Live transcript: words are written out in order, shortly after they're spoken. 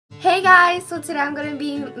Hey guys, so today I'm going to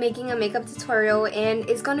be making a makeup tutorial and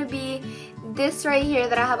it's going to be this right here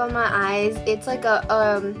that I have on my eyes. It's like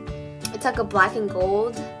a black and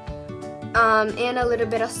gold and a little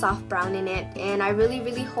bit of soft brown in it, and I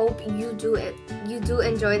really hope you do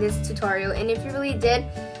enjoy this tutorial, and if you really did,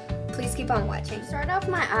 please keep on watching. To start off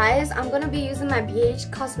my eyes, I'm going to be using my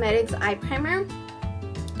Cosmetic Eye Primer,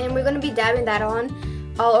 and we're going to be dabbing that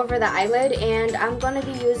on all over the eyelid, and I'm going to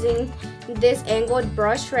be using this angled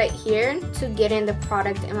brush right here to get in the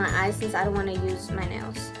product in my eyes since I don't want to use my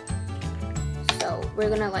nails. So we're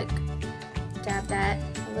going to like dab that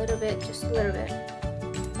a little bit, just a little bit,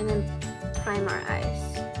 and then prime our eyes.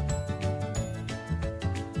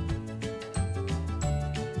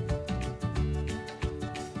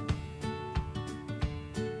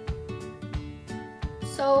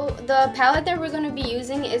 So the palette that we're going to be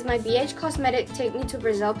using is my BH Cosmetic Take Me to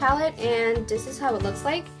Brazil palette, and this is how it looks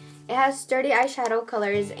like. It has sturdy eyeshadow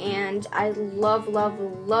colors, and I love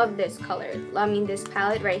this color. I mean this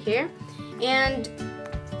palette right here. And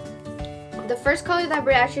the first color that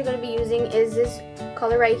we're actually going to be using is this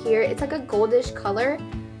color right here. It's like a goldish color,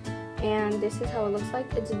 and this is how it looks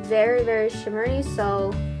like. It's very shimmery,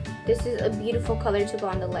 so this is a beautiful color to go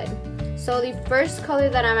on the lid. So the first color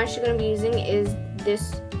that I'm actually going to be using is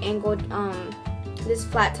this angled, this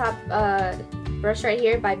flat top brush right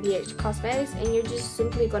here by BH Cosmetics, and you're just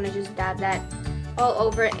simply going to just dab that all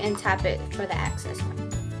over and tap it for the access point.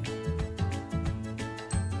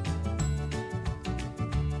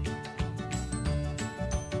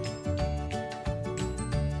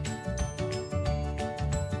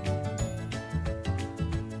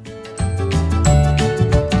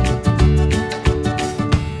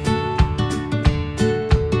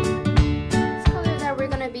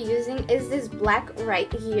 Is this black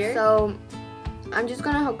right here, so I'm just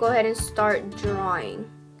gonna go ahead and start drawing,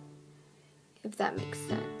 if that makes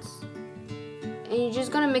sense, and you're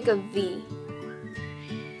just gonna make a V.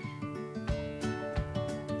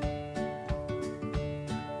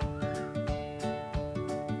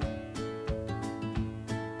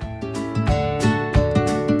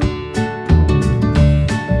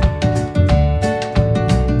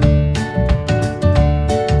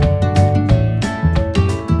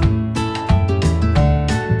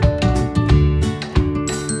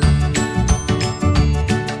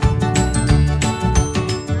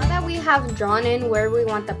 Have drawn in where we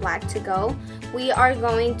want the black to go, we are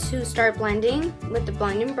going to start blending with the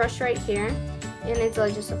blending brush right here, and it's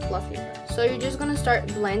just a fluffy brush. So you're just going to start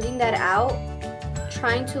blending that out,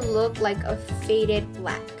 trying to look like a faded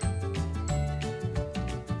black.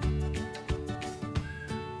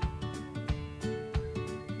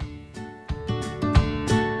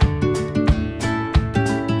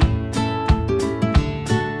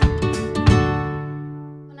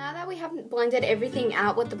 Blended everything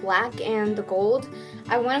out with the black and the gold,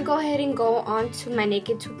 I want to go ahead and go on to my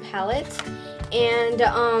Naked 2 palette, and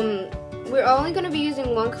we're only going to be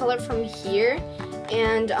using one color from here,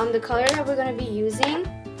 and the color that we're going to be using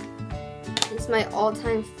is my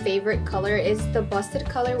all-time favorite color, is the Busted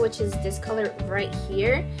color, which is this color right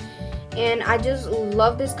here, and I just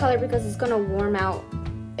love this color because it's going to warm out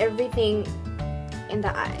everything in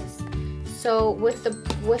the eyes. So with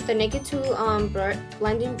the Naked 2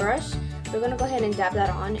 blending brush, we're going to go ahead and dab that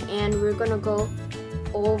on, and we're going to go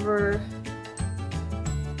over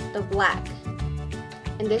the black,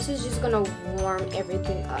 and this is just going to warm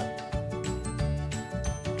everything up.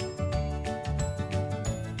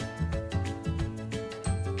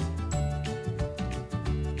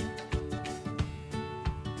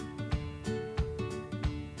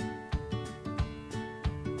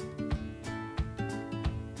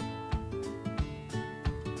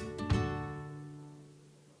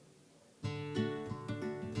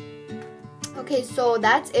 Okay, so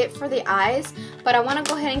that's it for the eyes, but I want to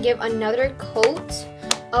go ahead and give another coat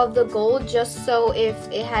of the gold, just so if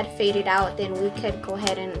it had faded out, then we could go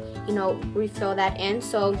ahead and, you know, refill that in.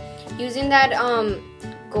 So using that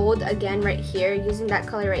gold again right here, using that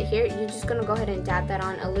color right here, you're just going to go ahead and dab that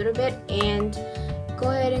on a little bit, and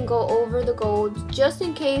go ahead and go over the gold, just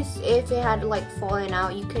in case if it had like fallen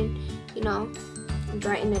out, you can, you know,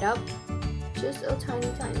 brighten it up just a tiny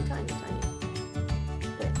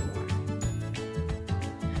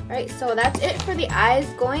Alright, so that's it for the eyes.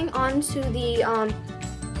 Going on to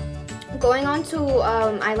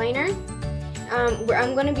eyeliner. I'm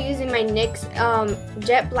going to be using my NYX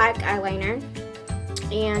Jet Black eyeliner,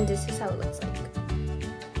 and this is how it looks like.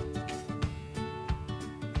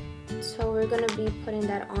 So we're going to be putting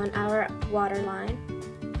that on our waterline,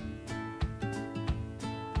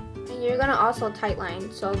 and you're going to also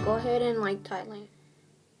tightline. So go ahead and like tightline.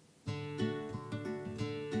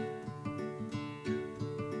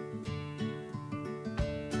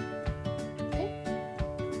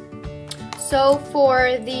 So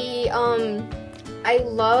for the I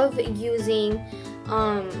love using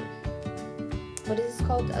what is this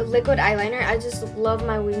called? A liquid eyeliner. I just love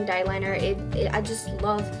my winged eyeliner. I just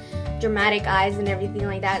love dramatic eyes and everything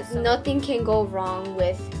like that. So nothing can go wrong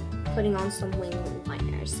with putting on some winged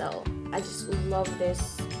liner. So I just love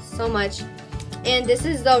this so much. And this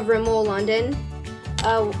is the Rimmel London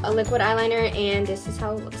a liquid eyeliner, and this is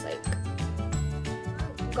how it looks like.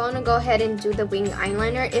 I'm gonna go ahead and do the winged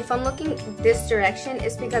eyeliner. If I'm looking this direction,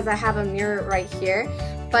 it's because I have a mirror right here,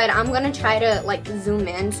 but I'm gonna try to like zoom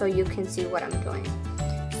in so you can see what I'm doing.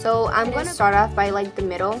 So I'm gonna start off by like the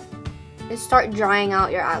middle and start drying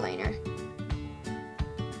out your eyeliner.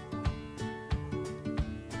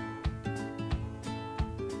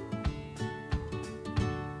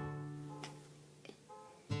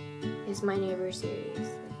 Is my neighbor seriously?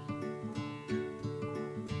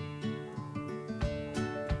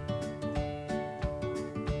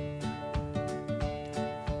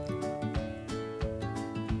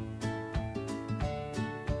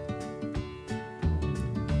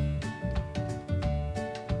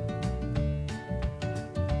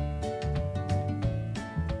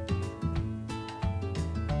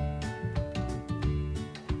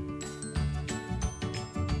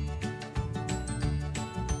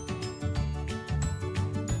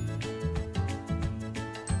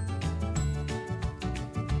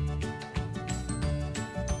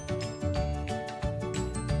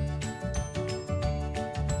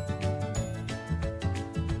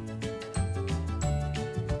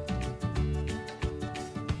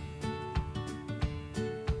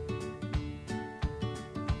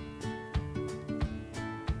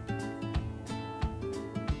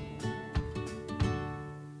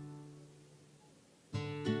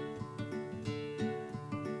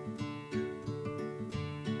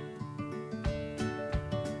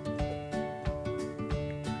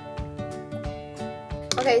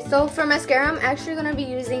 Okay, so for mascara, I'm actually going to be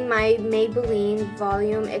using my Maybelline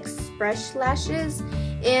Volume Express Lashes.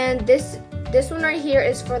 And this one right here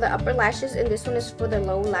is for the upper lashes, and this one is for the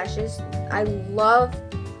low lashes. I love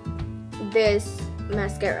this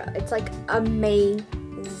mascara. It's like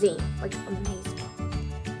amazing. Like amazing.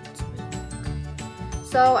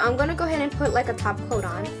 So I'm going to go ahead and put like a top coat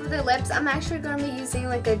on. For the lips, I'm actually going to be using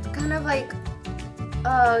like a kind of like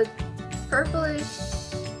purplish.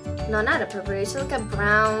 No, not a purple, it's like a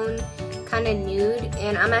brown kind of nude,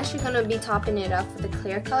 and I'm actually going to be topping it up with a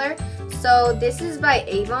clear color. So this is by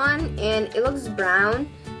Avon, and it looks brown,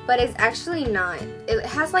 but it's actually not. It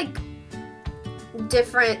has like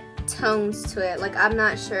different tones to it. Like, I'm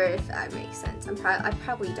not sure if that makes sense. I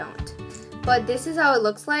probably don't. But this is how it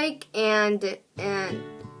looks like, and it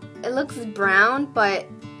looks brown, but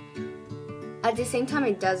at the same time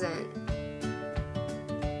it doesn't.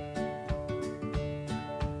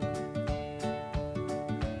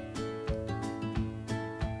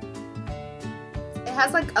 It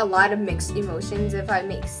has like a lot of mixed emotions, if that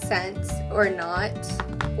makes sense or not.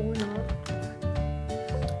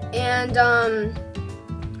 And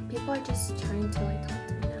people are just trying to like talk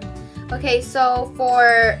to me now. Okay, so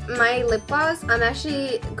for my lip gloss, I'm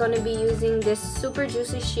actually going to be using this super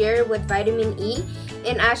juicy sheer with vitamin E,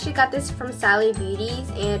 and I actually got this from Sally Beauties,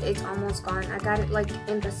 and it's almost gone. I got it like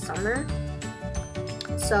in the summer.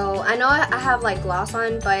 So I know I have like gloss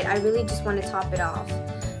on, but I really just want to top it off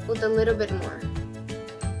with a little bit more.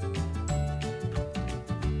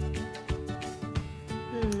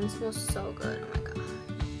 It smells so good. Oh my gosh.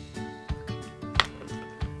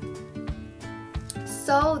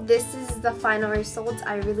 So this is the final result.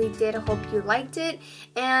 I really did hope you liked it,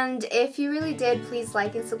 and if you really did, please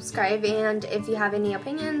like and subscribe. And if you have any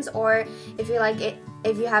opinions, or if you like it,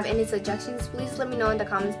 if you have any suggestions, please let me know in the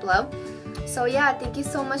comments below. So yeah, thank you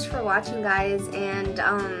so much for watching, guys, and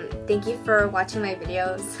thank you for watching my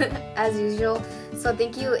videos as usual. So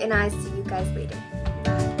thank you, and I'll see you guys later.